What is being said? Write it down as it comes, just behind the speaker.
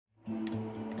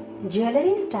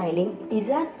Jewelry styling is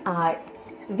an art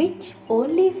which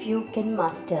only few can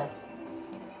master.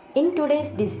 In today's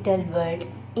digital world,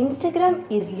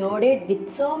 Instagram is loaded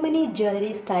with so many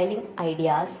jewelry styling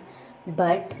ideas,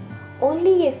 but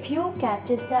only a few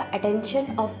catches the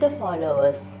attention of the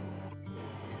followers.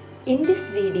 In this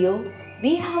video,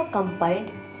 we have compiled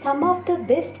some of the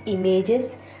best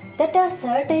images that are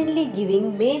certainly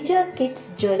giving major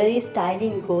kids jewelry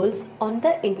styling goals on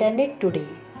the internet today.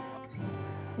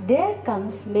 There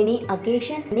comes many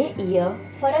occasions in a year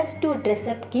for us to dress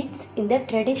up kids in the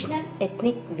traditional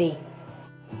ethnic way.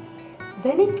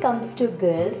 When it comes to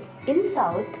girls, in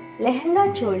South,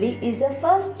 Lehenga choli is the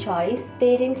first choice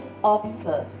parents opt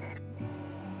for.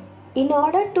 In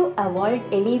order to avoid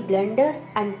any blunders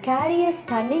and carry a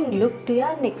stunning look to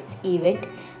your next event,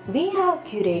 we have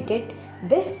curated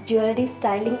best jewelry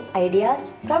styling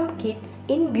ideas from kids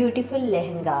in beautiful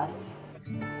lehengas.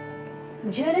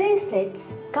 Jewelry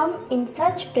sets come in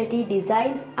such pretty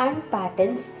designs and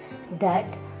patterns that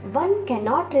one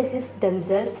cannot resist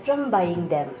themselves from buying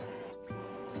them.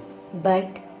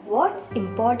 But what's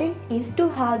important is to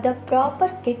have the proper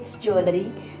kids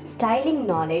jewelry styling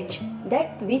knowledge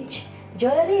that which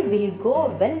jewelry will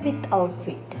go well with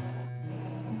outfit.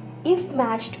 If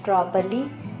matched properly,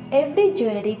 every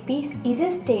jewelry piece is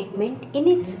a statement in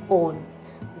its own.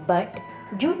 But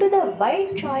due to the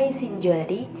wide choice in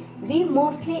jewelry, we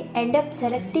mostly end up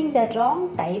selecting the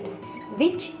wrong types,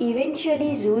 which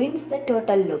eventually ruins the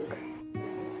total look.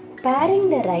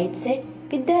 Pairing the right set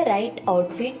with the right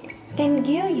outfit can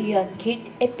give your kid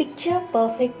a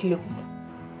picture-perfect look.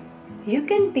 You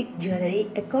can pick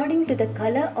jewelry according to the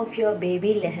color of your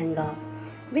baby lehenga.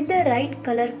 With the right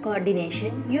color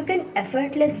coordination, you can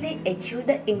effortlessly achieve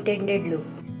the intended look.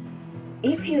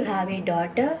 If you have a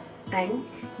daughter and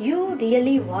you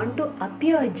really want to up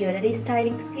your jewelry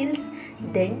styling skills,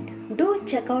 then do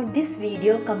check out this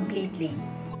video completely.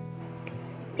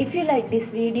 If you like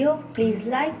this video, please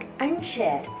like and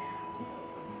share.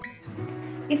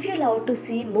 If you love to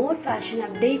see more fashion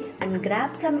updates and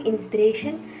grab some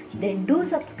inspiration, then do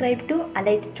subscribe to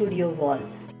Allied Studio Wall.